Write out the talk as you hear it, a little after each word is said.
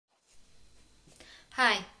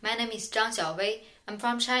Hi, my name is Zhang Xiaowei. I'm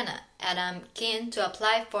from China, and I'm keen to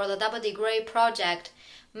apply for the double degree project,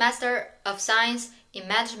 Master of Science in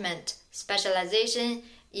Management, specialization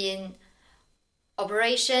in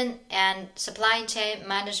Operation and Supply Chain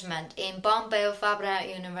Management in Bombay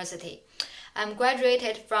University. I'm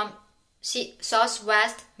graduated from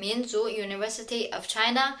Southwest Minzu University of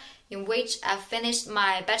China, in which I finished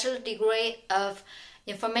my bachelor degree of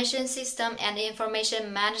Information System and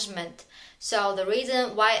Information Management. So the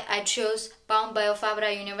reason why I chose Bombay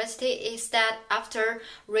University is that after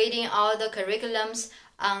reading all the curriculums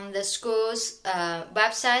on the school's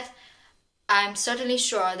website, I'm certainly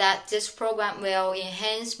sure that this program will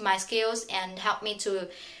enhance my skills and help me to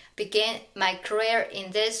begin my career in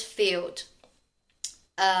this field.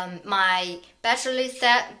 My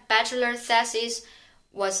bachelor thesis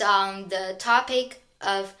was on the topic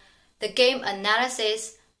of the game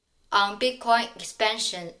analysis on Bitcoin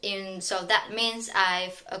expansion. So that means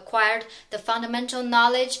I've acquired the fundamental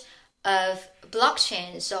knowledge of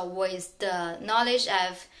blockchain. So with the knowledge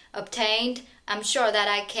I've obtained, I'm sure that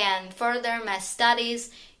I can further my studies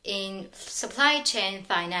in supply chain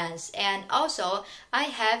finance. And also, I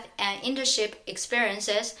have an internship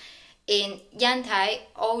experiences in Yantai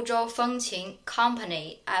Ouzhou Fengqin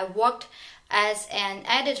Company. I worked as an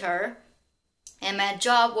editor, and my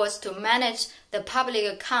job was to manage the public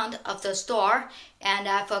account of the store, and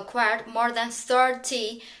I've acquired more than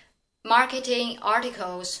 30 marketing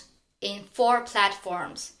articles in 4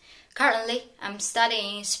 platforms. Currently, I'm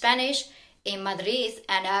studying Spanish in Madrid,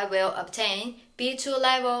 and I will obtain B2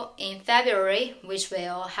 level in February, which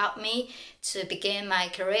will help me to begin my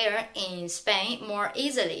career in Spain more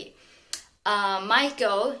easily. My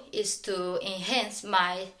goal is to enhance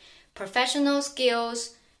my professional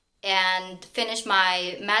skills and finish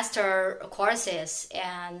my master courses.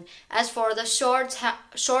 And as for the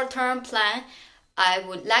short-term plan, I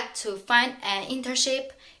would like to find an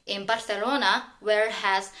internship in Barcelona, where it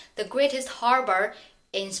has the greatest harbor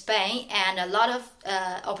in Spain and a lot of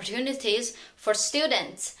opportunities for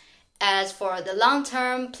students. As for the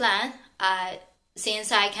long-term plan,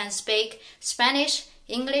 since I can speak Spanish,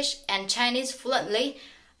 English, and Chinese fluently,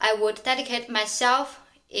 I would dedicate myself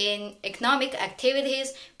in economic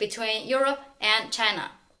activities between Europe and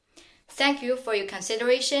China. Thank you for your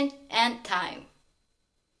consideration and time.